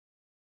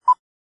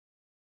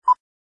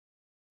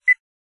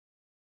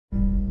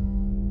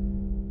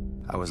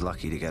I was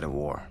lucky to get a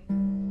war.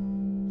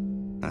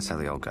 That's how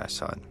the old guy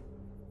saw it.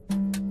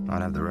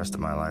 I'd have the rest of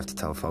my life to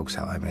tell folks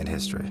how I made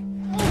history.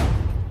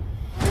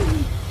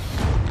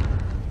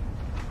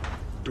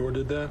 Door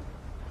did that?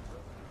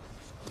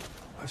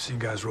 I've seen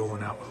guys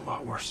rolling out with a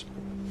lot worse.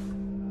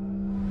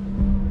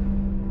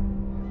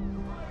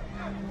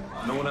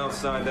 No one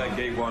outside that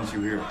gate wants you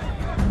here.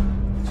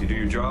 So you do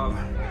your job,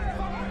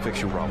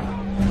 fix your problem.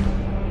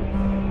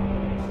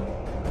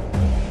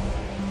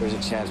 There's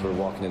a chance we're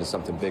walking into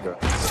something bigger.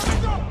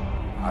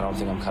 I don't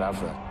think I'm cut out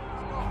for that.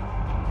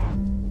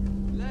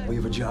 We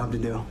have a job to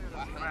do.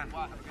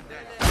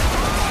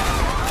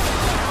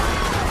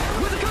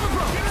 Where's it coming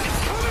from?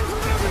 It's coming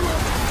from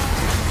everywhere!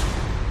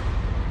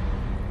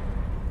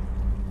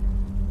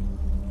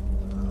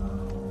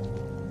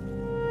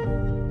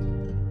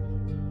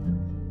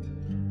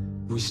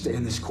 We stay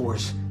in this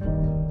course,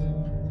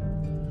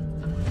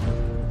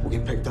 we'll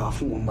get picked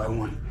off one by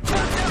one.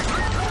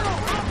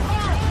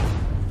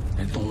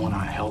 They don't want our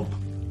help.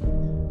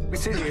 We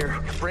sit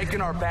here,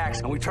 breaking our backs,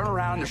 and we turn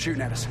around and they're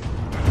shooting at us.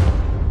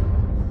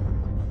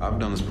 I've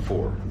done this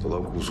before. The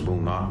locals will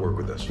not work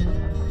with us.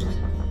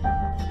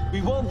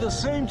 We want the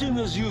same thing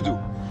as you do.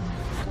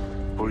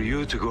 For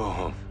you to go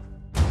home.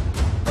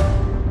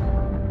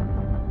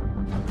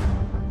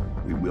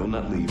 We will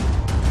not leave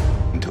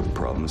until the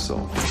problem is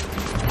solved.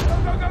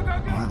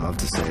 Well, I'd love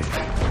to say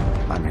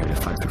I'm here to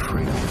fight for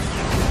freedom.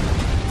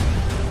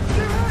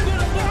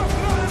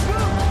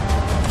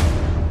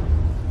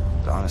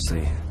 But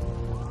honestly,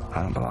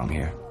 I don't belong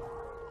here.